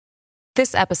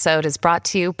This episode is brought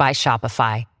to you by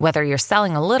Shopify. Whether you're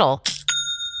selling a little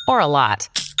or a lot,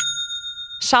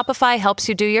 Shopify helps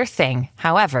you do your thing,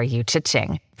 however you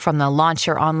cha-ching. From the launch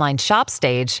your online shop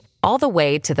stage, all the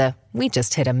way to the we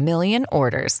just hit 1 million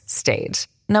orders stage.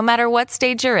 No matter what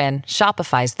stage you're in,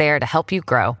 Shopify's there to help you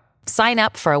grow. Sign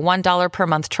up for a $1 per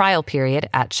month trial period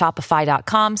at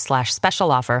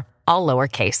shopify.com/special offer, all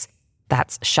lowercase.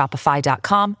 That's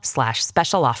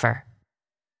shopify.com/special offer.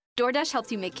 DoorDash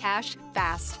helps you make cash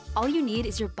fast. All you need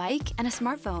is your bike and a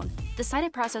smartphone. The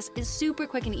sign-up process is super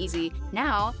quick and easy.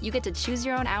 Now, you get to choose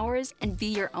your own hours and be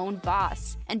your own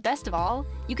boss. And best of all,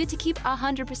 you get to keep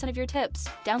 100% of your tips.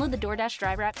 Download the DoorDash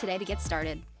driver app today to get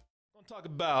started. I'll talk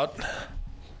about...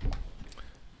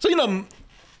 So,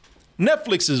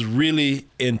 Netflix is really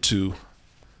into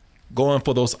going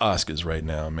for those Oscars right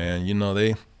now, man.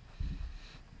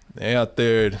 They out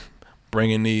there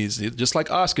bringing these, just like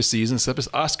Oscar season, except it's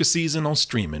Oscar season on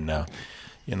streaming now.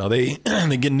 They're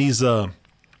getting these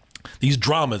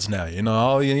dramas now.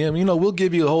 We'll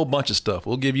give you a whole bunch of stuff.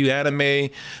 We'll give you anime.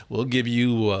 We'll give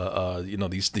you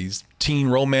these teen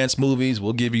romance movies.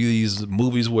 We'll give you these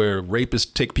movies where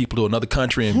rapists take people to another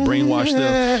country and brainwash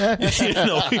them.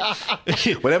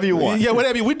 Whatever you want. Yeah,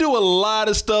 whatever. We do a lot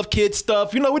of stuff, kid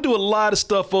stuff. We do a lot of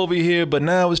stuff over here. But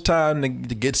now it's time to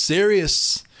get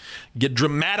serious. Get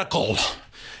dramatical.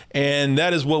 And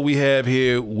that is what we have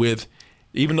here with,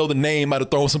 even though the name might have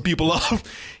thrown some people off,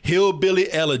 Hillbilly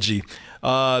Elegy.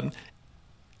 And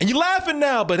you're laughing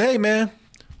now, but hey, man,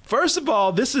 first of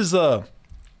all, this is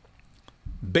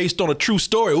based on a true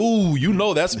story. Ooh,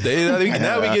 that's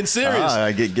now we getting serious.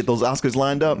 Get those Oscars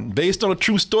lined up. Based on a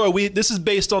true story. This is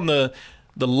based on the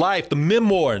life, the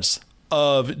memoirs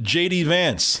of J.D.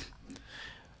 Vance.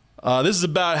 This is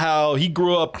about how he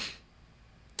grew up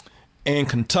in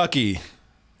Kentucky,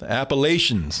 the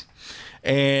Appalachians,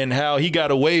 and how he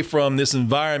got away from this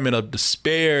environment of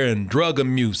despair and drug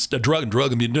abuse. Drug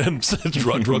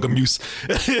abuse.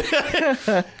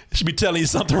 Should be telling you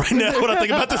something right now when I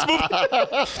think about this movie.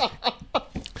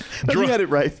 You had it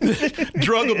right.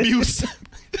 Drug abuse.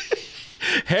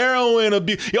 Heroin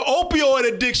abuse, your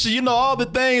opioid addiction, all the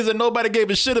things that nobody gave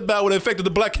a shit about when it affected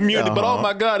the black community. But oh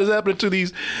my God, it's happening to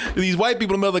these white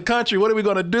people in another country. What are we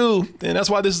going to do? And that's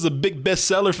why this is a big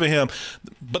bestseller for him.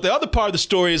 But the other part of the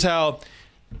story is how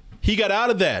he got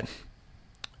out of that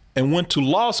and went to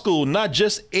law school, not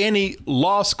just any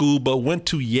law school, but went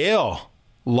to Yale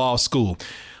Law School.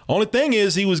 Only thing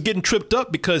is he was getting tripped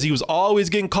up because he was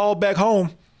always getting called back home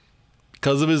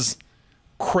because of his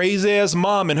crazy ass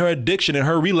mom and her addiction and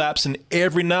her relapsing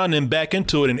every now and then back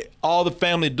into it, and all the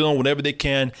family doing whatever they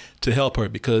can to help her,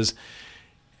 because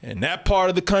in that part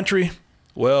of the country,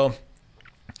 well,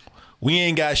 we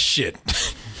ain't got shit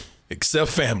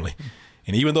except family.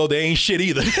 And even though they ain't shit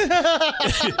either.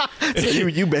 So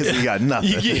you basically got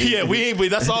nothing. Yeah, we ain't.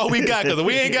 That's all we got, because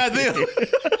we ain't got them.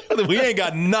 We ain't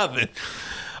got nothing.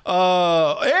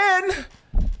 And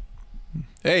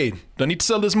hey, do I need to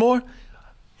sell this more?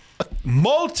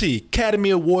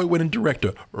 Multi-Academy Award winning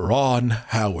director Ron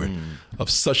Howard of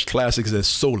such classics as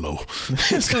Solo.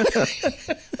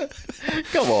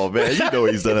 Come on, man. You know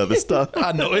he's done other stuff.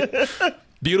 I know it.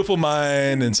 Beautiful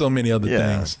Mind and so many other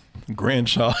things.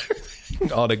 Grandchild,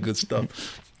 all that good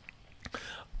stuff.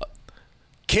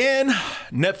 Can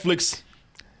Netflix...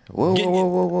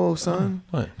 Whoa, son.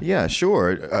 What? Yeah,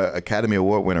 sure. Academy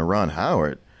Award winner Ron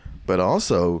Howard, but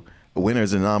also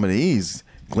winners and nominees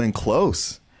Glenn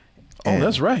Close. Oh,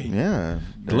 that's right. Yeah.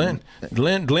 Glenn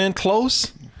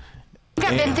Close.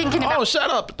 I've been thinking about... Oh, shut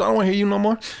up. I don't want to hear you no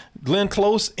more. Glenn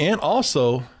Close and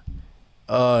also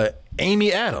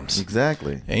Amy Adams.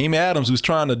 Exactly. Amy Adams, who's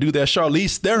trying to do that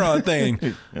Charlize Theron thing,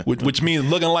 which means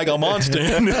looking like a monster.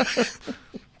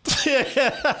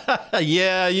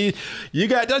 Yeah, you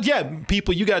got that. Yeah,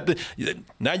 people, you got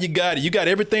now you got it. You got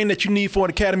everything that you need for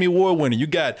an Academy Award winner. You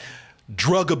got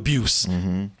drug abuse,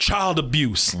 child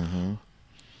abuse,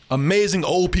 amazing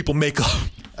old people makeup,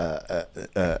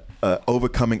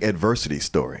 overcoming adversity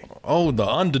story. Oh, the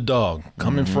underdog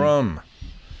coming from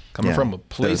a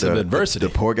place of adversity.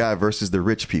 The poor guy versus the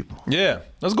rich people. Yeah.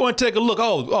 Let's go and take a look.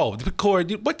 Oh, Corey,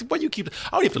 what you keep?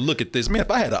 I don't have to look at this, man.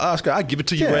 If I had an Oscar, I'd give it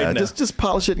to you right now. Just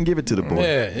polish it and give it to the boy.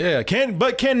 Yeah. Can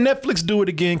Netflix do it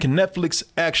again? Can Netflix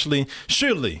actually,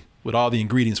 surely, with all the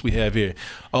ingredients we have here,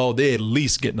 they're at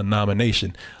least getting a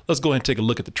nomination. Let's go ahead and take a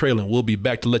look at the trailer, and we'll be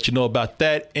back to let you know about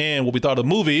that and what we thought of the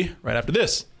movie right after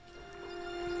this.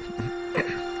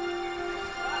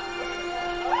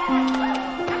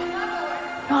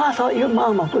 I thought your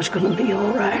mama was going to be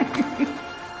all right.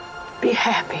 Be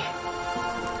happy.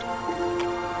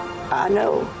 I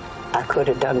know I could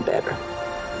have done better.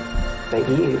 But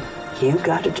you You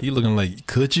got to. You looking like,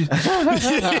 could you? He's like,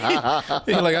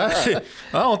 I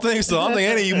don't think so. I don't think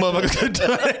any of you motherfuckers could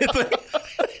do anything.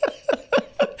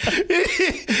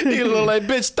 He look like,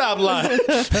 bitch, stop lying.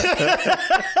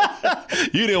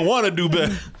 You didn't want to do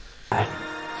better.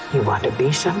 You want to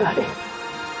be somebody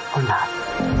or not?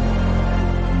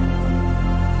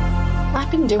 I've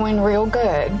been doing real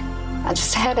good. I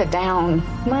just had a down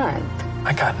month.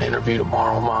 I got an interview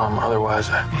tomorrow, Mom. Otherwise,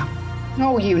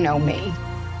 Oh, you know me.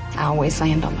 I always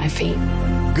land on my feet.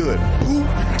 Good.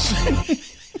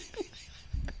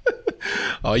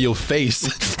 Oh, your face.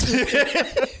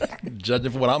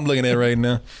 Judging from what I'm looking at right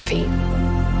now. Feet.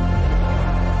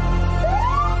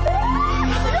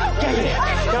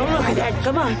 Don't look at that.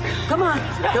 Come on. Come on.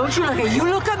 Don't you look at You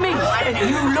look at me.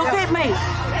 You look at me.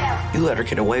 you let her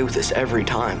get away with this every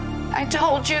time. I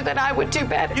told you that I would do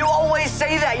better. You always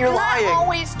say that. You're lying. I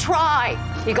always try.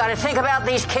 You got to think about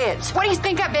these kids. What do you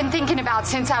think I've been thinking about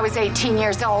since I was 18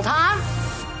 years old, huh?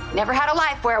 Never had a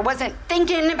life where I wasn't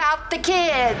thinking about the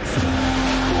kids.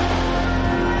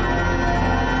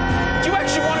 Do you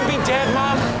actually want to be dead,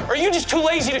 Mom? Or are you just too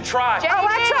lazy to try? Oh,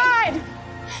 I tried.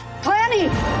 Plenty.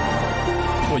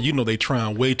 Well, you know they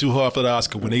trying way too hard for the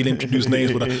Oscar when they introduce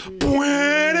names with a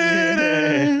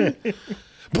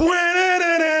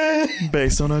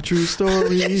Based on a true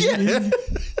story. Yeah.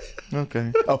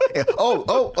 Okay.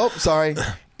 Oh, sorry.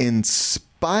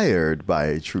 Inspired by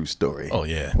a true story. Oh,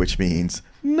 yeah. Which means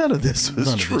none of this was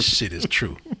None true. of this shit is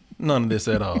true. None of this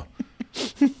at all.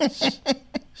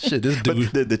 Shit, this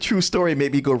dude. But the true story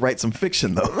made me go write some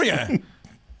fiction, though. Yeah.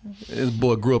 This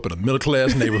boy grew up in a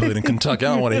middle-class neighborhood in Kentucky.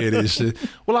 I don't want to hear this shit.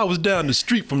 Well, I was down the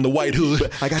street from the White Hood.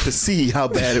 But I got to see how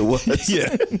bad it was.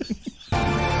 Yeah.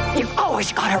 You've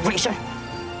always got a reason.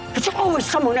 It's always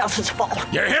someone else's fault.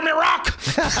 You hear me, Rock?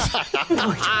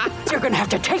 No, you're going to have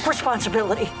to take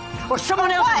responsibility, or someone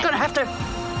else is going to have to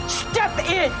step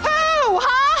in. Who?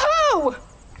 Huh? Who?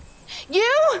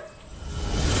 You?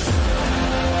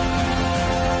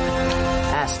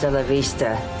 Hasta la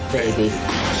vista, baby.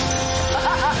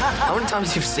 How many times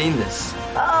have you seen this?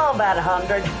 Oh, about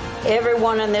 100.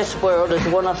 Everyone in this world is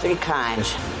one of three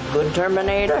kinds. Good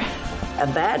Terminator, a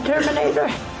bad Terminator,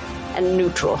 and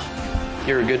neutral.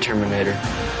 You're a good Terminator.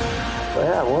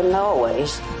 Well, I wasn't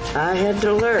always. I had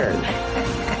to learn.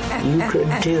 You could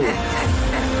too.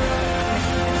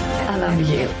 I love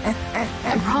you.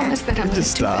 I promise that I'm going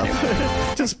Just to do stop.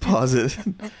 better. Just pause it.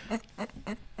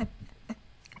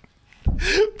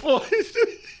 Boy,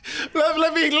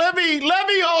 let me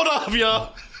hold off,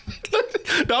 y'all.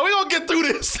 No, we gonna get through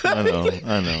this. I know.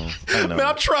 Man,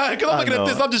 I'm trying because I'm looking at know.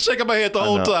 this. I'm just shaking my head the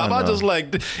whole time. I'm just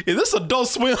like, is this Adult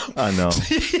Swim? I know. Is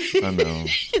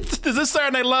this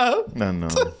Saturday Night Live? I know.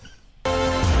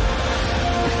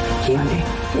 Cutie,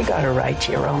 you got a right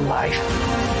to your own life.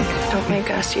 Don't make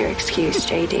us your excuse,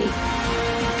 JD.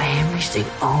 Family's the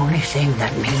only thing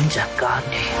that means a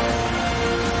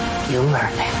goddamn. You'll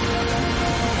learn that.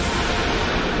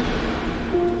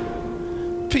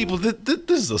 People, this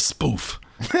is a spoof.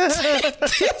 this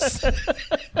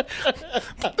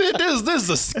is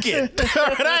a skit.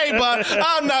 All right,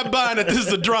 I'm not buying that this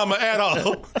is a drama at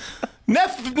all.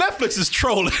 Netflix is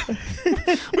trolling.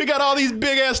 We got all these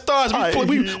big ass stars.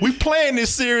 We playing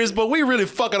this series, but we really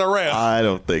fucking around. I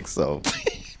don't think so.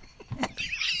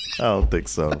 I don't think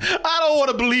so. I don't want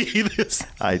to believe this.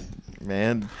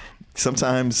 Man,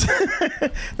 sometimes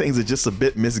things are just a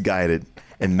bit misguided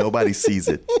and nobody sees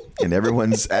it. And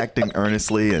everyone's acting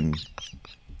earnestly and...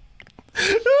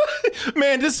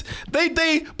 Man,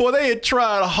 they had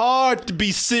tried hard to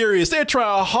be serious. They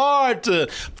tried hard to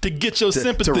get your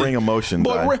sympathy. To wring emotion.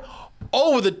 Boy,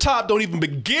 over the top don't even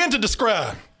begin to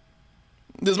describe.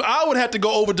 I would have to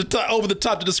go over the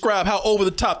top to describe how over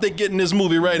the top they get in this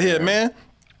movie right here, man.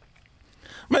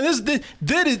 Man, this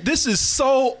is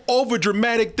so over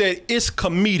dramatic that it's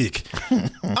comedic.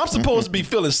 I'm supposed to be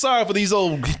feeling sorry for these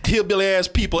old hillbilly ass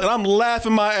people, and I'm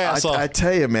laughing my ass off. I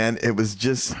tell you, man, it was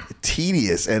just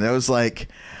tedious, and it was like,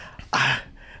 I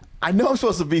know I'm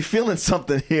supposed to be feeling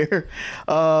something here.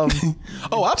 I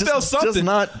felt something. Just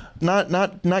not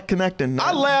connecting.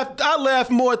 I laughed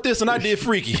more at this than I did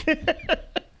Freaky. And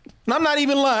I'm not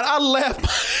even lying. I laughed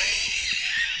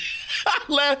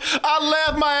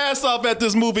my ass off at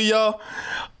this movie, y'all.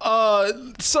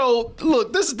 So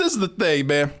look, this is the thing,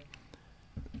 man.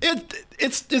 It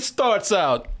starts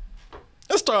out.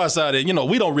 It starts out at,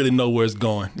 we don't really know where it's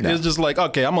going. No. It's just like,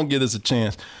 okay, I'm gonna give this a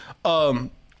chance.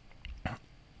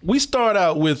 We start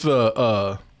out with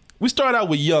young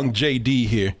JD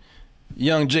here,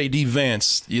 young JD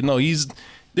Vance. He's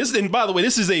And by the way,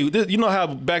 you know how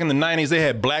back in the 90s they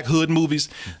had black hood movies?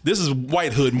 This is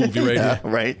white hood movie right here.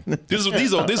 Right. This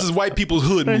is white people's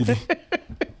hood movie.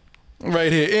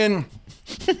 Right here. And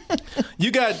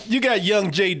you got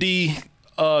young JD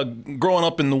growing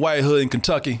up in the white hood in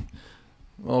Kentucky.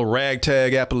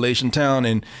 Ragtag Appalachian town,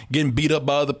 and getting beat up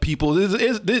by other people.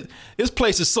 This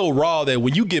place is so raw that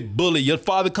when you get bullied, your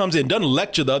father comes in, doesn't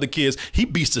lecture the other kids, he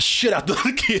beats the shit out of the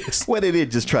other kids. Well, they did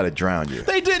just try to drown you.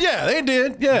 They did.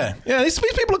 Yeah. These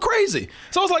people are crazy.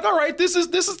 So I was like, all right, this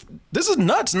is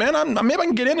nuts, man. Maybe I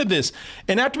can get into this.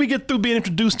 And after we get through being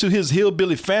introduced to his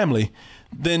hillbilly family,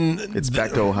 then it's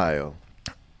back to Ohio.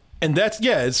 And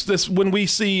it's when we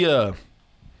see.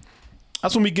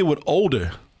 That's when we get with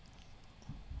older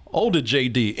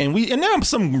JD, and there are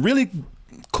some really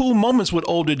cool moments with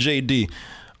older JD.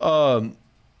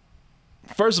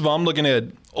 First of all, I'm looking at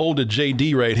older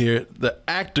JD right here. The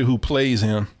actor who plays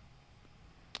him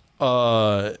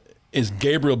is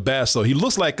Gabriel Basso. He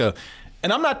looks like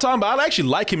and I'm not talking about, I actually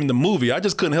like him in the movie. I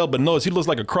just couldn't help but notice he looks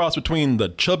like a cross between the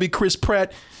chubby Chris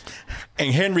Pratt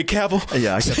and Henry Cavill.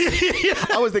 Yeah,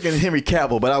 I was thinking Henry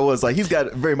Cavill, but I was like, he's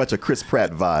got very much a Chris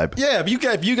Pratt vibe. Yeah,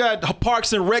 if you got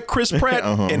Parks and Rec Chris Pratt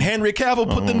and Henry Cavill,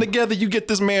 put them together, you get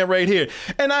this man right here.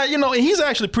 And he's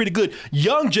actually pretty good.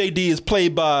 Young JD is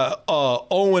played by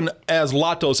Owen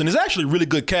Aslatos, and it's actually really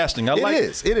good casting.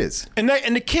 It is. And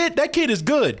that kid is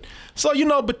good. So,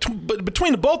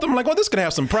 between the both of them, I'm like, well, this could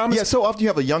have some promise. Yeah, so often you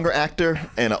have a younger actor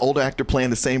and an older actor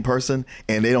playing the same person,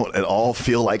 and they don't at all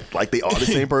feel like they are the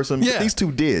same person. Yeah. But these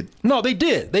two did. No, they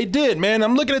did. They did, man.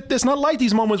 I'm looking at this, and I like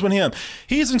these moments with him.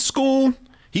 He's in school.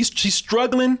 She's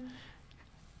struggling.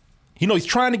 He's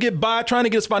trying to get by, trying to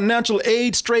get his financial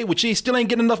aid straight, which he still ain't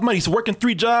getting enough money. He's working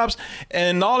 3 jobs,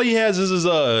 and all he has is his,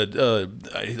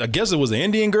 I guess it was an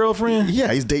Indian girlfriend.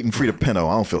 Yeah, he's dating Frida Pinto.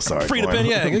 I don't feel sorry for him. Frida Pinto,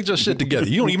 yeah, get your shit together.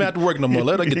 You don't even have to work no more.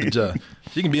 Let her get the job.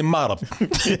 She can be a model.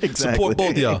 Exactly. Support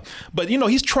both of y'all. But,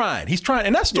 he's trying.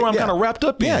 And that story I'm kind of wrapped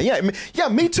up in. Yeah,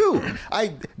 me too.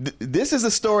 This is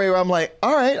a story where I'm like,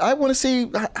 all right, I want to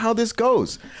see how this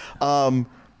goes.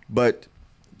 But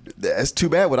that's too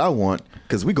bad what I want,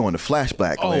 because we go into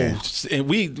flashback land. And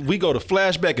we go to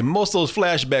flashback, and most of those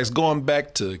flashbacks going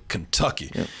back to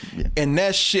Kentucky. Yeah. And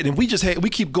that shit, and we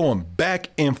keep going back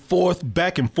and forth.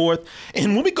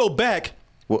 And when we go back,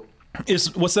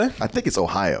 what's that? I think it's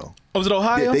Ohio. Oh, was it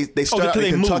Ohio? They start out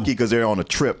in Kentucky because they're on a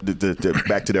trip to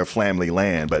back to their family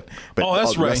land, but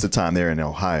that's the rest of the time they're in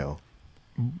Ohio.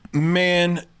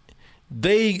 Man,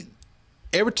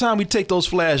 every time we take those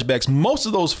flashbacks, most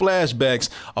of those flashbacks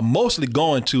are mostly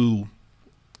going to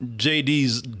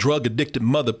JD's drug-addicted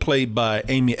mother, played by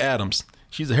Amy Adams.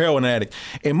 She's a heroin addict.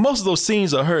 And most of those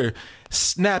scenes are her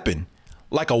snapping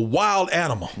like a wild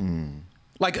animal.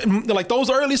 Like those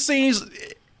early scenes,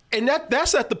 and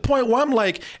that's at the point where I'm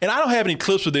like, and I don't have any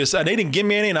clips for this. They didn't give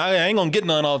me any, and I ain't gonna get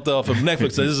none off of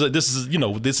Netflix. This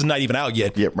is not even out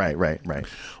yet. Yeah, right.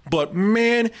 But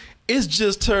man, it's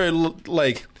just her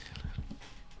like,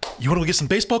 you want to get some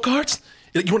baseball cards?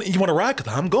 You want to ride?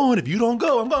 Because I'm going. If you don't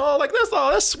go, I'm going. Oh, like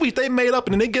that's sweet. They made up,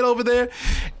 and then they get over there,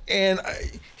 and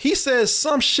he says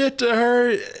some shit to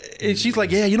her, and she's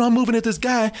like, "Yeah, I'm moving at this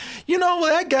guy."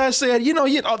 That guy said,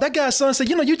 that guy's son said,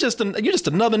 you're just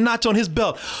another notch on his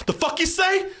belt. The fuck you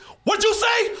say? What'd you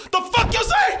say? The fuck you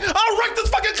say? I'll wreck this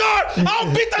fucking car.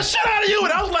 I'll beat the shit out of you.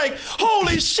 And I was like,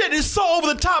 holy shit, it's so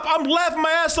over the top. I'm laughing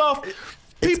my ass off.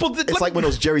 It's like one of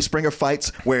those Jerry Springer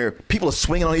fights where people are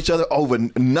swinging on each other over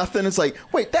nothing. It's like,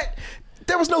 wait,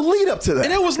 there was no lead up to that.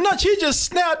 And it was nuts. He just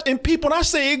snapped, and people, and I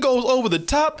say it goes over the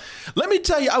top. Let me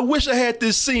tell you, I wish I had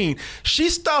this scene. She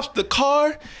stops the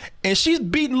car, and she's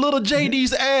beating little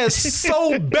JD's ass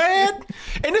so bad.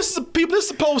 And this is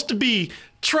supposed to be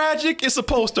tragic. It's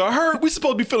supposed to hurt. We're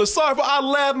supposed to be feeling sorry for. I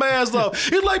laugh my ass off.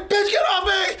 He's like, bitch, get off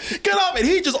me. Get off. And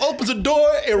he just opens the door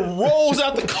and rolls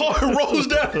out the car and rolls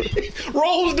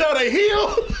down a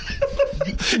hill.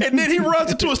 And then he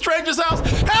runs into a stranger's house.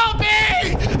 Help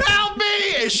me! Help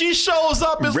me! And she shows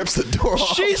up and rips the door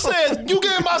off. She says, you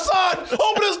gave my son,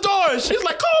 open this door. And she's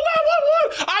like, call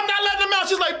 911. I'm not letting him out.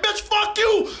 She's like, bitch, fuck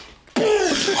you.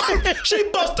 She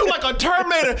busts through like a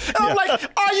Terminator. And I'm like,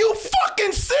 are you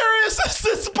fucking serious? Is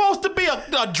this supposed to be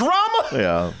a drama?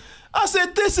 Yeah. I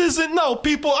said, this isn't, no,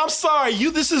 people, I'm sorry.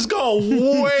 This is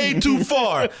going way too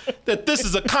far. That this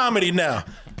is a comedy now.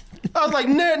 I was like,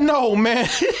 no, man.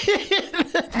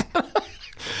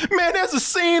 Man, there's a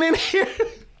scene in here.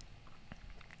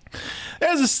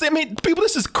 People,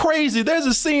 this is crazy. There's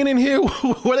a scene in here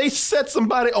where they set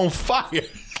somebody on fire.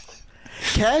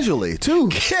 Casually, too.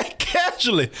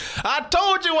 Casually. I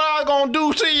told you what I was going to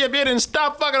do to you if you didn't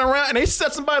stop fucking around. And they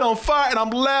set somebody on fire, and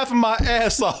I'm laughing my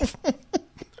ass off.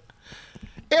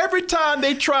 Every time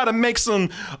they try to make some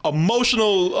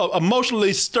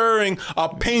emotionally stirring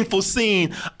or painful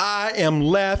scene, I am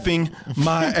laughing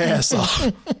my ass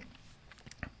off.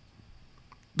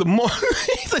 The more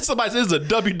somebody says it's a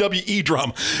WWE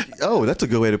drama. Oh, that's a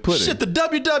good way to put it. Shit, the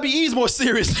WWE is more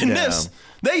serious than this.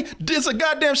 It's a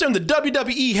goddamn shame. The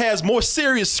WWE has more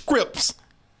serious scripts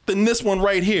than this one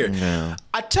right here. Yeah.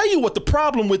 I tell you what the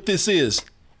problem with this is.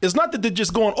 It's not that they're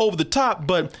just going over the top,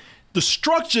 but the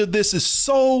structure of this is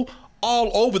so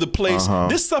all over the place.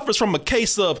 This suffers from a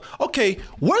case of, okay,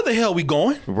 where the hell are we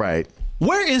going? Right.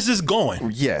 Where is this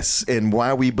going? Yes, and why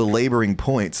are we belaboring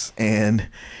points? And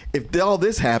if all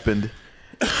this happened,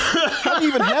 how do you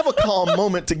even have a calm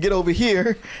moment to get over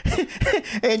here?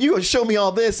 And you gonna show me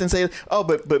all this and say, oh,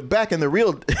 but back in the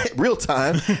real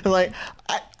time, like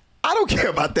I don't care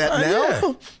about that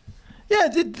now.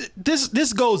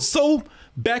 This goes so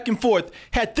back and forth.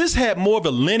 Had this had more of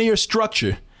a linear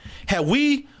structure, had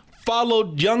we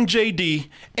followed young JD,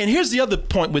 and here's the other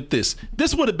point with this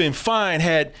would have been fine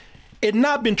had it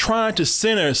not been trying to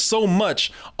center so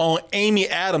much on Amy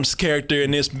Adams' character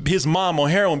and his mom on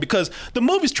heroin, because the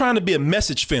movie's trying to be a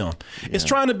message film. It's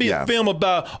trying to be a film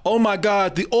about, oh my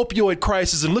God, the opioid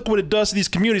crisis, and look what it does to these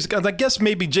communities. I guess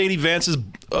maybe J.D. Vance's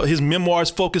his memoirs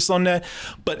focus on that.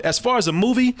 But as far as a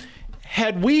movie,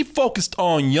 had we focused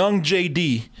on young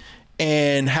JD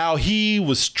and how he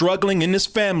was struggling in this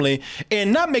family,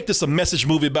 and not make this a message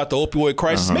movie about the opioid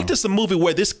crisis, make this a movie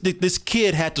where this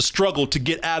kid had to struggle to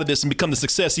get out of this and become the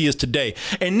success he is today.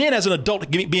 And then as an adult,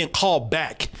 being called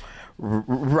back.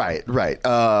 Right.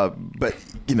 But,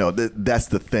 you know, that's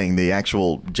the thing. The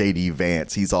actual J.D.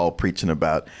 Vance, he's all preaching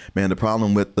about, man, the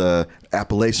problem with the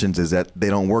Appalachians is that they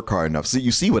don't work hard enough. So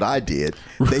you see what I did.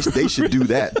 They should do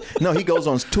that. No, he goes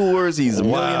on tours. He's a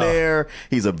millionaire.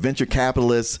 He's a venture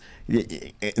capitalist.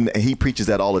 And he preaches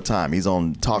that all the time. He's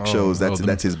on talk shows.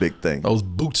 That's his big thing. Those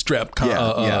bootstrap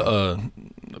panels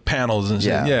and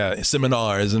shit.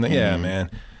 Seminars. And man.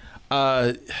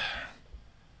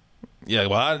 Yeah,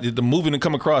 well, the movie didn't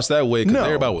come across that way because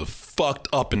everybody was fucked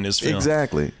up in this film.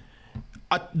 Exactly.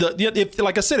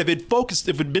 Like I said, if it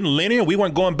had been linear, we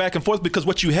weren't going back and forth, because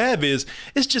what you have it's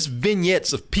just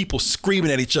vignettes of people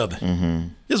screaming at each other.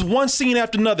 There's one scene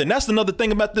after another, and that's another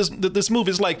thing about this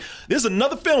movie. It's like there's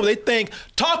another film where they think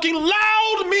talking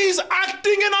loud means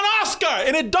acting in an Oscar,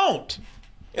 and it don't.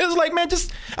 It's like, man,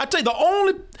 I tell you, the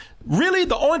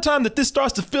only time that this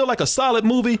starts to feel like a solid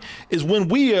movie is when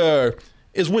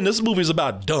this movie is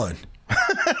about done.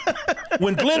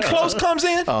 When Glenn Close comes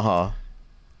in,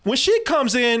 when she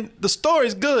comes in, the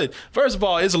story's good. First of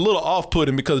all, it's a little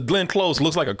off-putting because Glenn Close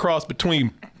looks like a cross between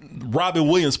Robin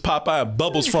Williams, Popeye, and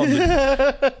Bubbles from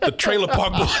the Trailer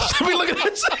Park Boys. I mean, look at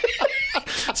that.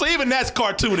 So even that's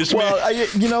cartoonish, man. Well,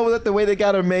 you know, the way they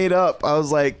got her made up, I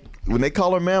was like, when they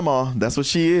call her Mama, that's what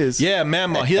she is. Yeah,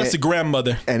 Mama. That's the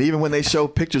grandmother. And even when they show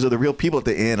pictures of the real people at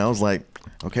the end, I was like,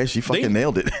 okay, she fucking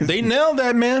nailed it. They nailed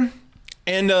that, man.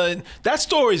 And that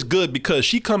story's good because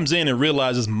she comes in and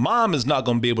realizes mom is not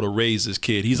going to be able to raise this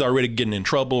kid. He's already getting in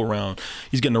trouble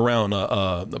he's getting around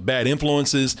bad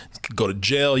influences, go to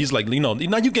jail. He's like, now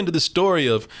you get into the story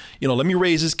of, let me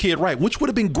raise this kid right, which would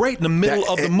have been great in the middle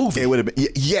of the movie. It would have been,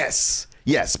 yes,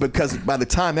 because by the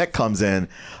time that comes in,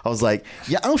 I was like,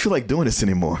 I don't feel like doing this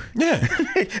anymore. Yeah.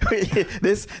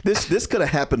 This could have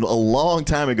happened a long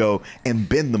time ago and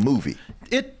been the movie.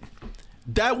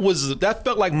 That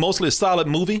felt like mostly a solid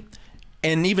movie,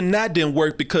 and even that didn't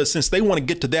work because since they want to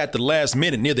get to that the last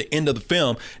minute near the end of the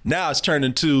film, now it's turned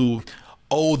into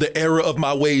the error of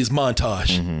my ways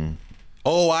montage.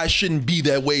 Oh, I shouldn't be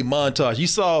that way montage. You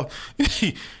saw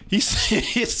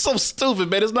it's so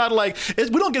stupid, man. It's not like we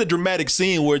don't get a dramatic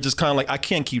scene where it's just kind of like, I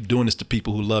can't keep doing this to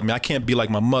people who love me. I can't be like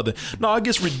my mother. No, it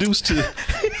gets reduced to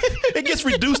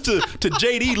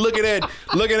JD looking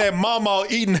at Mama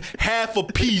eating half a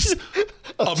piece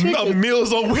of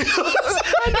Meals on Wheels. A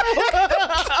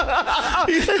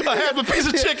half a piece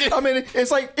of chicken. I mean, it's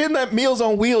like in that Meals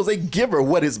on Wheels, they give her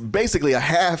what is basically a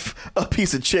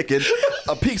piece of chicken,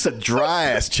 a piece of dry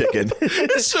ass chicken.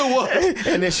 It sure was.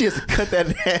 And then she has to cut that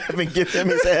in half and give him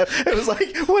his half. It was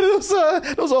like one of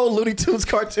those old Looney Tunes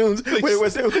cartoons where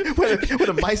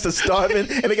the mice are starving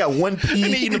and they got one pea.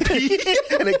 And eating a pea.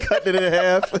 And they cut it in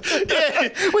half. Yeah.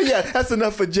 Well, yeah, that's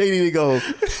enough for JD to go,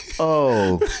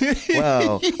 oh,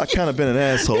 wow, I kind of been an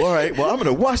asshole. All right, well, I'm going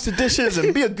to wash the dishes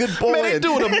and be a good boy. Man, they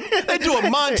do a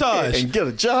montage. And get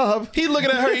a job. He looking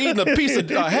at her eating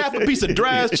half a piece of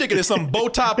dry ass chicken and some bow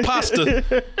tie pasta.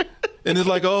 And it's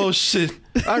like, oh shit,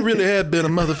 I really have been a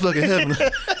motherfucking heaven.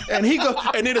 And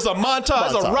then it's a montage,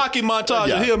 it's a Rocky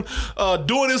montage of him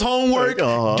doing his homework,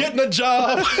 getting a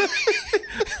job.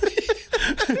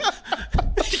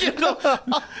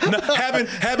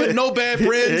 having no bad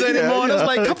friends anymore. And it's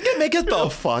like, get the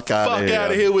fuck out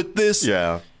of here with this.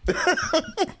 Yeah.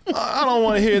 I don't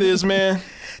want to hear this, man.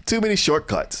 Too many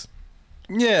shortcuts.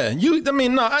 Yeah,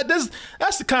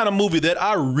 that's the kind of movie that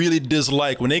I really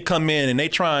dislike when they come in and they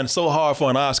trying so hard for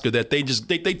an Oscar that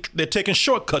they're taking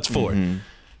shortcuts for it.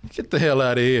 Get the hell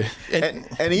out of here.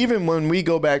 And even when we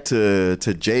go back to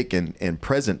Jake in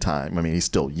present time, I mean, he's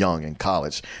still young in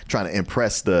college, trying to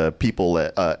impress the people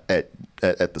at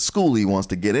the school he wants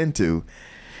to get into.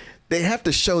 They have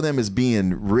to show them as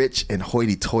being rich and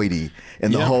hoity-toity,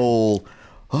 and the whole,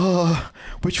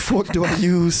 which fork do I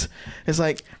use? It's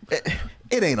like,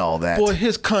 it ain't all that. Boy,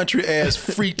 his country ass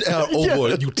freaked out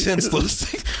over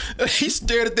utensils. He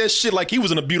stared at that shit like he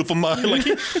was in a beautiful mind.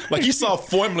 Like he saw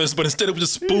formulas, but instead it was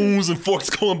just spoons and forks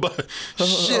going by.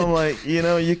 Shit. I'm like,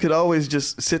 you could always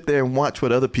just sit there and watch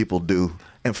what other people do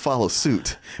and follow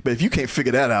suit. But if you can't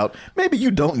figure that out, maybe you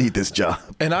don't need this job.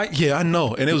 And I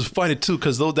know. And it was funny too,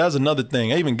 because that's another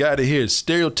thing. I even got to hear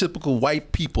stereotypical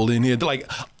white people in here. They're like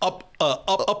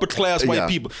upper class white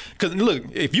people. Because look,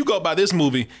 if you go by this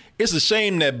movie, it's a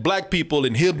shame that black people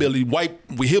and hillbilly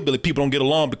people don't get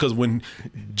along, because when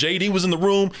JD was in the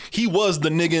room, he was the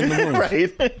nigga in the room.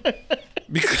 Right.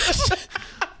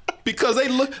 Because they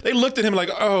looked at him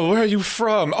like, oh, where are you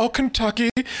from? Oh,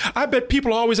 Kentucky. I bet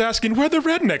people are always asking where the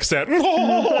rednecks at.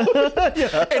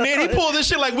 And then he pulled this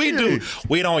shit like we do.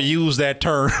 We don't use that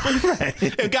term.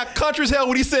 And got country as hell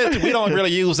when he said, we don't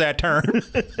really use that term.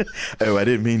 Oh, I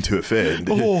didn't mean to offend.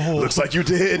 Looks like you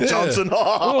did, Johnson.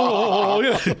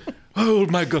 Yeah. Oh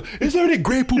my God. Is there any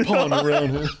Grey Poupon around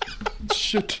here?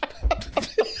 Shit.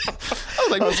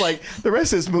 I was like, the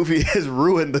rest of this movie has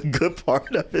ruined the good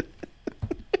part of it.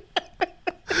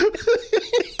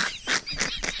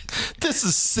 This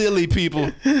is silly,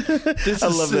 people. This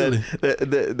is silly.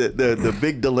 The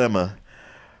big dilemma.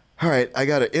 All right, I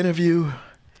got an interview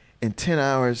in 10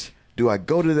 hours. Do I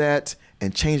go to that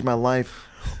and change my life,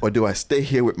 or do I stay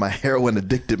here with my heroin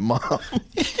addicted mom?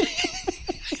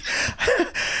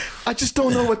 I just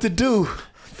don't know what to do.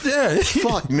 Yeah.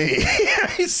 Fuck me. Are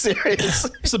you serious?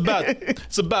 It's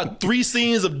about 3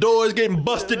 scenes of doors getting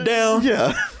busted down.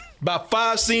 Yeah. About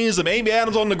 5 scenes of Amy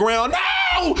Adams on the ground.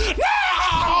 No!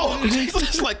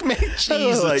 It's like, man,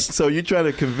 Jesus. Like, so you're trying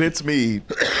to convince me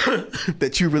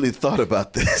that you really thought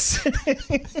about this.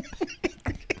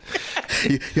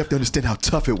 You have to understand how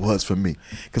tough it was for me,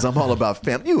 because I'm all about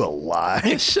family. You a lie.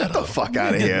 Yeah, shut the fuck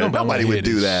out of here. Nobody would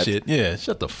do that. Shit. Yeah,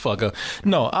 shut the fuck up.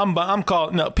 No, I'm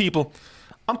calling people.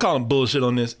 I'm calling bullshit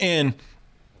on this, and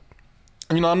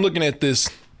I'm looking at this.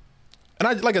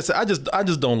 And like I said, I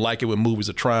just don't like it when movies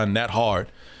are trying that hard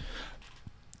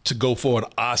to go for an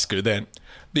Oscar that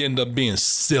they end up being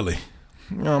silly.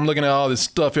 I'm looking at all this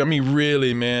stuff here. I mean,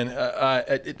 really, man.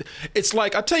 It's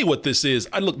like, I tell you what this is.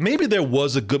 Maybe there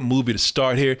was a good movie to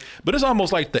start here, but it's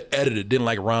almost like the editor didn't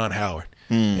like Ron Howard.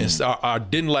 And I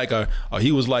didn't like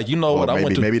he was like, what?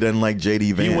 Maybe didn't like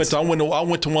J.D. Vance. I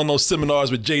went to one of those seminars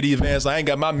with J.D. Vance. I ain't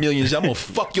got my millions. I'm gonna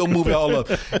fuck your movie all up.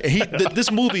 And this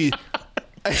movie.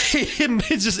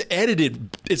 It's just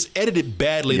edited. It's edited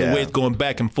badly the way it's going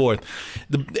back and forth.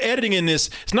 The editing in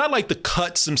this, it's not like the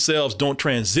cuts themselves don't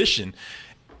transition.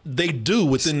 They do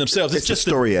within themselves. It's just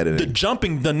story editing.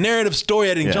 The narrative story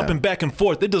editing, jumping back and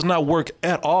forth. It does not work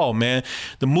at all, man.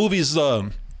 The movie's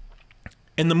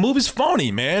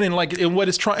phony, man, and what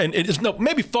it's trying. And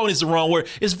maybe phony is the wrong word.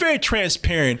 It's very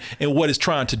transparent in what it's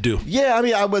trying to do. Yeah, I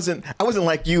mean, I wasn't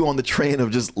like you on the train of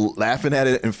just laughing at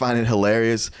it and finding it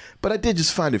hilarious, but I did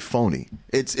just find it phony.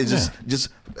 It's just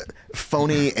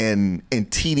phony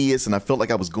and tedious, and I felt like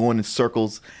I was going in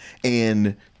circles.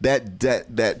 And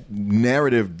that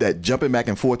narrative, that jumping back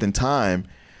and forth in time,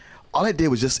 all it did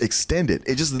was just extend it.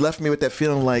 It just left me with that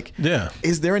feeling like,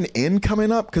 is there an end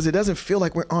coming up? Because it doesn't feel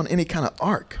like we're on any kind of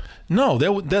arc. No,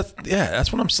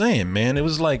 that's what I'm saying, man. It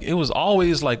was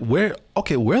always like, where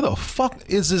the fuck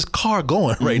is this car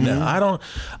going right now?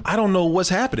 I don't know what's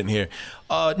happening here.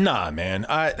 Nah, man.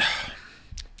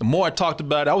 The more I talked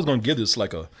about it, I was gonna give this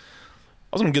a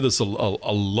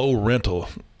low rental.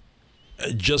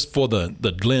 Just for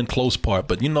the Glenn Close part,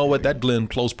 but you know what? That Glenn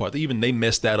Close part, they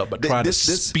messed that up by trying to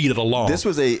speed it along. This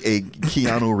was a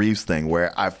Keanu Reeves thing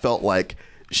where I felt like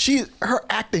her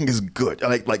acting is good,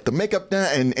 like the makeup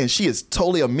and she is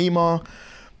totally a Meemaw,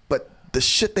 but the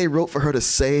shit they wrote for her to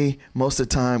say most of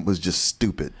the time was just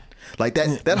stupid. Like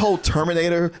that whole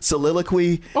Terminator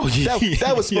soliloquy,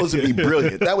 that was supposed to be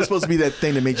brilliant. That was supposed to be that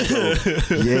thing that made you go,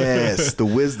 yes, the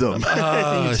wisdom.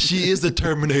 She is the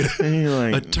Terminator.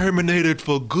 Like, a Terminator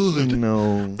for good.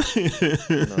 No.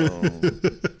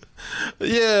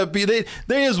 Yeah,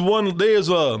 there's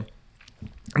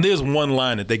There's one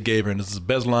line that they gave her, and this is the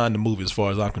best line in the movie as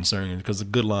far as I'm concerned, because it's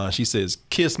a good line. She says,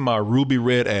 "Kiss my ruby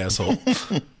red asshole."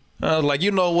 I was like,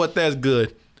 you know what? That's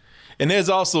good. And there's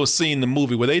also a scene in the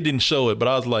movie where they didn't show it, but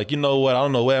I was like, you know what? I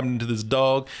don't know what happened to this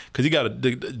dog, because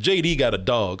JD got a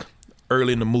dog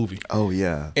early in the movie. Oh,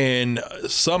 yeah. And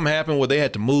something happened where they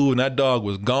had to move, and that dog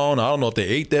was gone. I don't know if they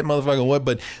ate that motherfucker or what,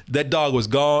 but that dog was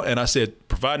gone. And I said,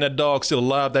 providing that dog's still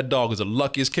alive, that dog is the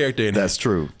luckiest character in That's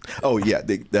true. Oh, yeah.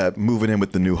 Moving in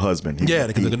with the new husband.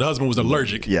 Because the husband was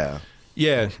allergic. Yeah.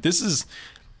 Yeah.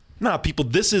 People,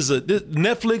 this is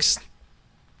Netflix.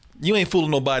 You ain't fooling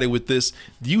nobody with this.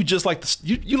 You just like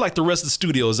you like the rest of the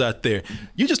studios out there.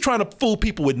 You're just trying to fool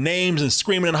people with names and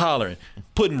screaming and hollering,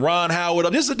 putting Ron Howard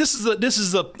up. This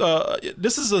is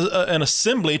an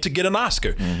assembly to get an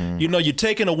Oscar. Mm-hmm. You know, you're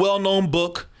taking a well-known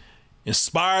book,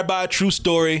 inspired by a true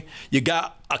story. You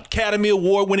got Academy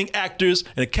Award-winning actors,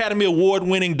 an Academy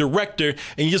Award-winning director,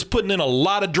 and you're just putting in a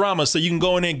lot of drama so you can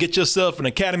go in there and get yourself an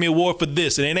Academy Award for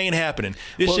this, and it ain't happening.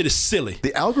 This shit is silly.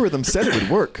 The algorithm said it would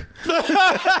work.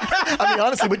 I mean,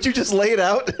 honestly, what you just laid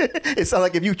out, it sounds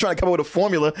like if you try to come up with a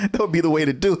formula, that would be the way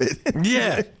to do it.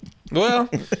 Yeah. Well,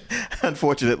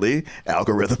 unfortunately,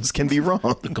 algorithms can be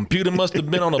wrong. The computer must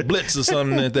have been on a blitz or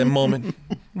something at that moment.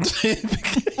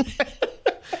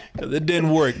 It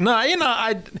didn't work. No, you know,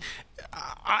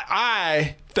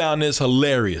 I found this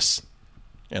hilarious.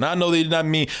 And I know they did not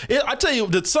mean it. I tell you,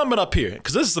 to sum it up here,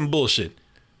 because this is some bullshit.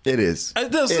 It is.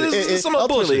 It's some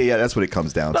bullshit. Yeah, that's what it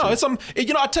comes down to. No, it's some.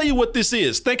 You know, I tell you what this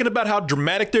is. Thinking about how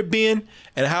dramatic they're being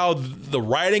and how the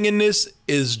writing in this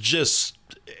is just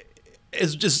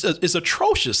it's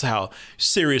atrocious. How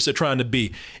serious they're trying to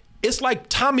be. It's like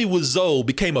Tommy Wiseau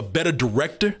became a better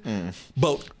director,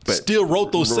 but still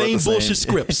wrote those same bullshit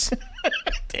scripts.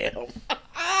 Damn.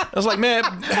 I was like, man,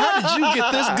 how did you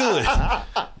get this good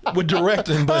with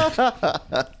directing?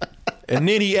 And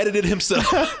then he edited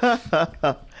himself.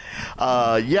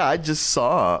 Yeah, I just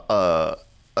saw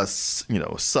a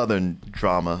Southern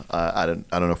drama. I don't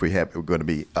know if we're going to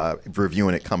be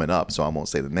reviewing it coming up, so I won't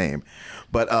say the name.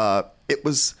 But it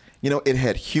was, it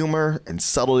had humor and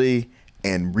subtlety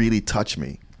and really touched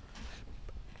me.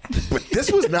 But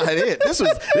this was not it. This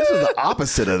was the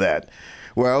opposite of that.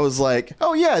 Where I was like,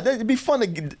 oh yeah, it'd be fun to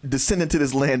descend into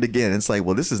this land again. It's like,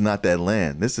 well, this is not that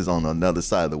land. This is on another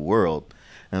side of the world.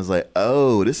 And I was like,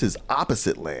 oh, this is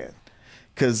opposite land.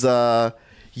 Because,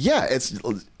 it's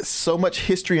so much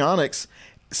histrionics,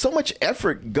 so much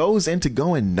effort goes into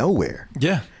going nowhere.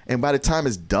 Yeah. And by the time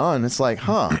it's done, it's like,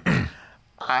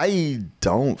 I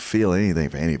don't feel anything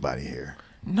for anybody here.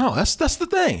 No, that's the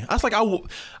thing. I was like,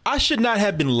 I should not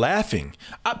have been laughing.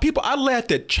 I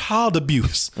laughed at child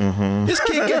abuse. Mm-hmm. This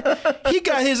kid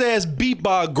got his ass beat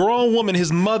by a grown woman,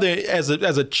 his mother, as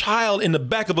a child in the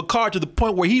back of a car, to the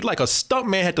point where he, like a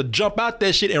stuntman, had to jump out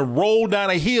that shit and roll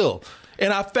down a hill.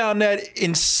 And I found that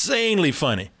insanely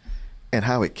funny. And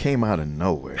how it came out of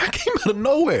nowhere. It came out of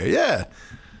nowhere, yeah.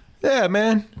 Yeah,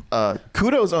 man.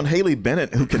 Kudos on Haley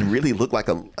Bennett, who can really look like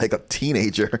a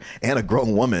teenager and a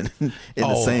grown woman in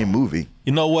the same movie.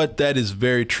 You know what? That is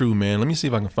very true, man. Let me see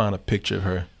if I can find a picture of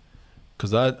her.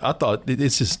 Because I thought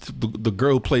it's just the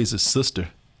girl who plays his sister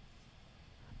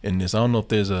in this. I don't know if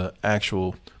there's an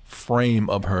actual frame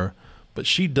of her, but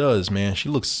she does, man. She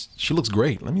looks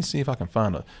great. Let me see if I can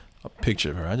find a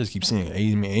picture of her. I just keep seeing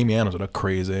Amy Adams with her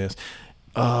crazy ass.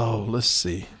 Oh, let's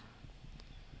see.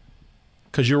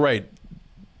 Because you're right.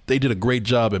 They did a great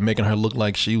job at making her look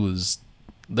like she was...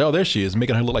 Oh, there she is,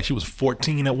 making her look like she was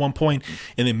 14 at one point,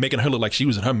 and then making her look like she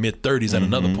was in her mid-30s at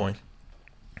another point.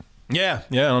 Yeah,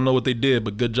 I don't know what they did,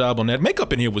 but good job on that.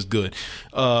 Makeup in here was good.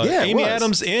 Amy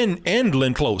Adams and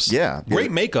Glenn Close. Yeah.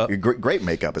 Great makeup. Great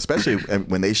makeup, especially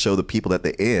when they show the people at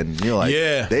the end. You're like,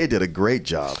 they did a great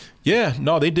job. Yeah,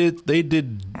 no, they did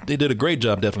a great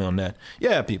job definitely on that.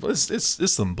 Yeah, people,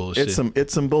 it's some bullshit.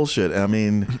 It's some bullshit. I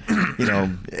mean,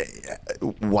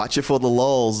 watch it for the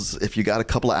lulls if you got a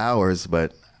couple of hours,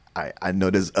 but I know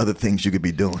there's other things you could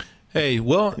be doing. Hey,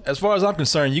 well, as far as I'm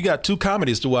concerned, you got two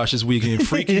comedies to watch this weekend,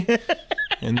 Freaky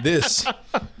and this.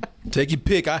 Take your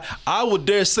pick. I would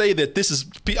dare say that this is,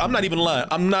 I'm not even lying.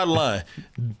 I'm not lying.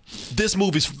 This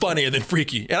movie's funnier than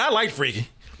Freaky. And I like Freaky.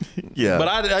 Yeah.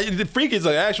 But Freaky is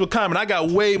an actual comedy. I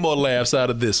got way more laughs out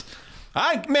of this.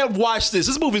 Man, watch this.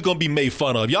 This movie's going to be made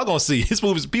fun of. Y'all going to see. This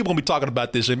movie's, people going to be talking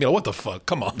about this shit. What the fuck?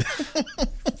 Come on.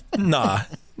 Nah,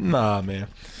 man.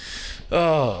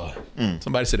 Oh,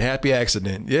 somebody said happy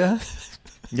accident. Yeah.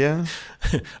 Well,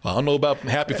 I don't know about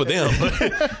happy for them,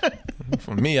 but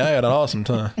for me, I had an awesome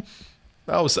time.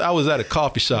 I was at a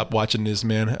coffee shop watching this,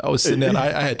 man. I was sitting there, and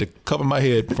I had to cover my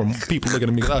head from people looking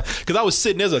at me because I was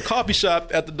sitting. There's a coffee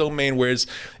shop at the Domain where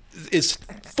it's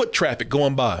foot traffic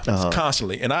going by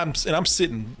constantly, and I'm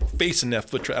sitting facing that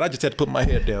foot traffic. I just had to put my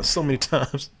head down so many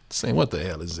times, saying, "What the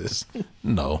hell is this?"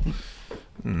 No.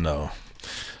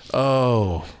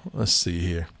 Oh, let's see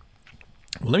here.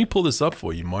 Well, let me pull this up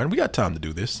for you, Martin. We got time to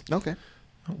do this. Okay.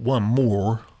 One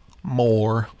more.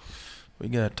 We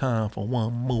got time for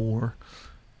one more.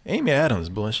 Amy Adams,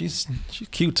 boy, she's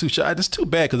cute too. It's too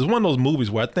bad because it's one of those movies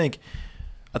where I think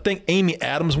Amy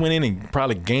Adams went in and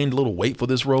probably gained a little weight for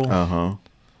this role. Yeah,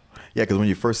 because when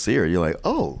you first see her, you're like,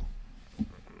 oh.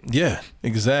 Yeah,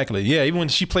 exactly. Yeah, even when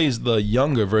she plays the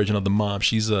younger version of the mom,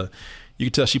 she's you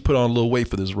can tell she put on a little weight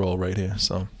for this role right here.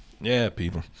 So yeah,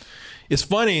 people. It's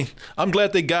funny. I'm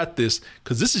glad they got this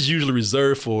because this is usually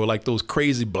reserved for like those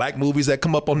crazy black movies that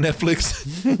come up on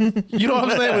Netflix. You know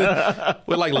what I'm saying?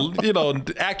 With like, you know,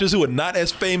 actors who are not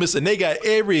as famous, and they got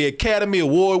every Academy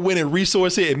Award winning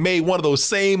resource here and made one of those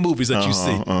same movies that you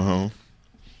see.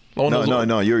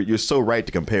 No. You're so right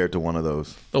to compare it to one of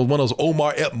those. Oh, one of those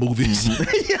Omar Epps movies.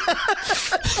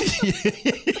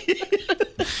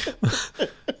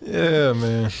 Yeah,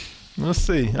 man. Let's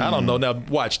see. I don't know. Now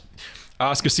watch.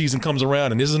 Oscar season comes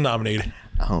around and this is nominated.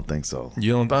 I don't think so.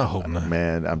 You don't? I hope not.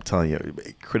 Man, I'm telling you,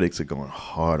 critics are going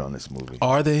hard on this movie.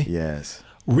 Are they? Yes.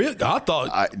 Really? I thought.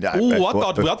 I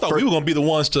thought we were going to be the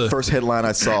ones to. First headline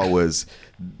I saw was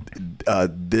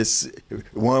this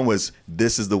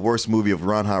is the worst movie of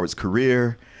Ron Howard's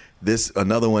career.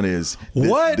 Another one is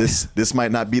what? This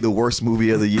might not be the worst movie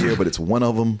of the year, but it's one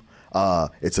of them.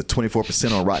 It's a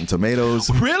 24% on Rotten Tomatoes.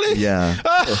 Really? Yeah.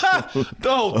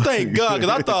 Oh, thank God,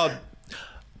 because I thought.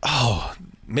 Oh,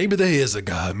 maybe there is a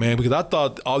God, man, because I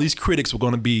thought all these critics were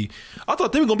going to be, I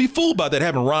thought they were going to be fooled by that,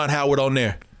 having Ron Howard on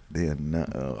there. They're not.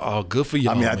 Oh, good for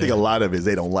y'all, I think a lot of it is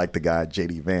they don't like the guy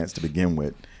J.D. Vance to begin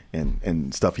with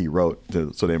and stuff he wrote,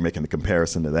 so they're making the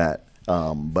comparison to that.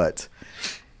 But,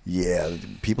 yeah,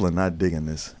 people are not digging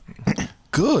this.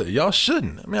 Good. Y'all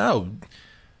shouldn't. I mean,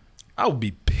 I would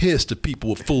be pissed if people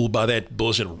were fooled by that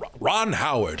bullshit. Ron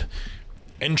Howard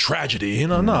and tragedy. You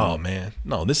know, no, man.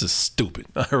 No, this is stupid.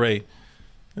 All right.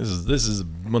 This is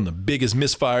one of the biggest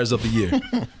misfires of the year.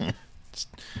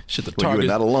 Shit, the target.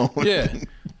 You're not alone. Yeah.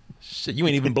 Shit, you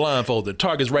ain't even blindfolded. The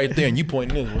target's right there and you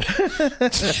pointing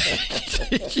this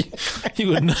way. You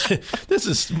would not, this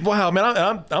is, wow,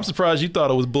 man. I'm surprised you thought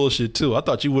it was bullshit too. I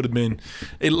thought you would have been,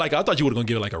 I thought you would have gonna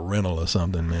give it like a rental or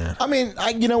something, man. I mean,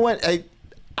 you know what?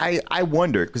 I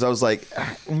wondered because I was like,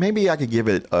 maybe I could give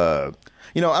it I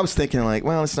was thinking like,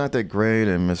 well, it's not that great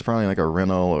and it's probably like a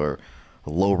rental or a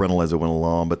low rental as it went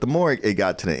along. But the more it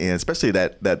got to the end, especially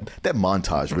that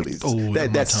montage really,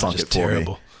 that sunk it for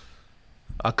me.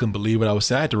 I couldn't believe what I was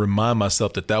saying. I had to remind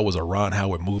myself that was a Ron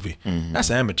Howard movie. Mm-hmm.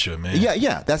 That's amateur, man.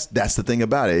 Yeah. That's the thing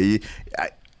about it.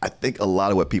 I think a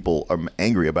lot of what people are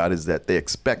angry about is that they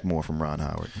expect more from Ron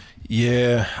Howard.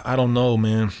 Yeah, I don't know,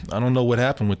 man. I don't know what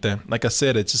happened with that. Like I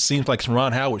said, it just seems like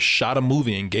Ron Howard shot a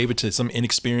movie and gave it to some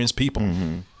inexperienced people.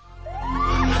 Mm-hmm.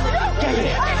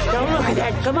 Don't look at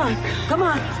that. Come on.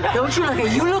 Don't you look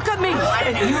at You look at me.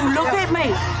 You look at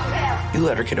me. You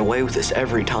let her get away with this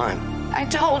every time. I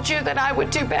told you that I would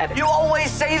do better. You always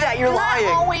say that. You're lying. I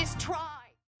always try.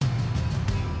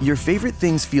 Your favorite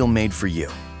things feel made for you.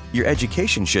 Your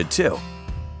education should too.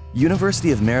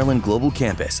 University of Maryland Global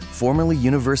Campus, formerly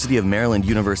University of Maryland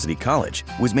University College,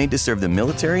 was made to serve the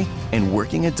military and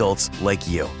working adults like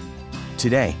you.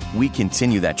 Today, we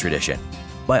continue that tradition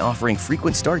by offering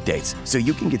frequent start dates so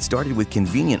you can get started with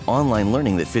convenient online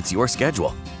learning that fits your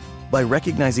schedule, by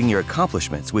recognizing your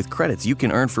accomplishments with credits you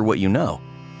can earn for what you know,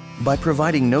 by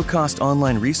providing no-cost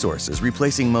online resources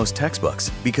replacing most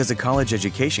textbooks because a college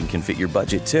education can fit your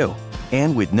budget too,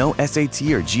 and with no SAT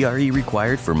or GRE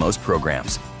required for most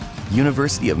programs.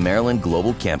 University of Maryland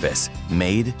Global Campus,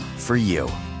 made for you.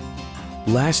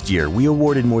 Last year, we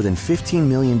awarded more than $15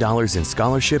 million in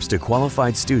scholarships to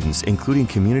qualified students, including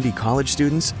community college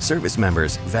students, service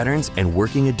members, veterans, and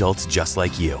working adults just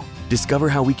like you. Discover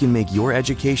how we can make your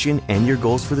education and your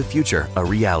goals for the future a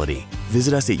reality.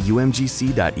 Visit us at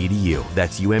umgc.edu.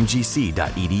 That's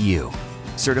umgc.edu.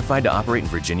 Certified to operate in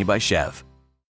Virginia by Chev.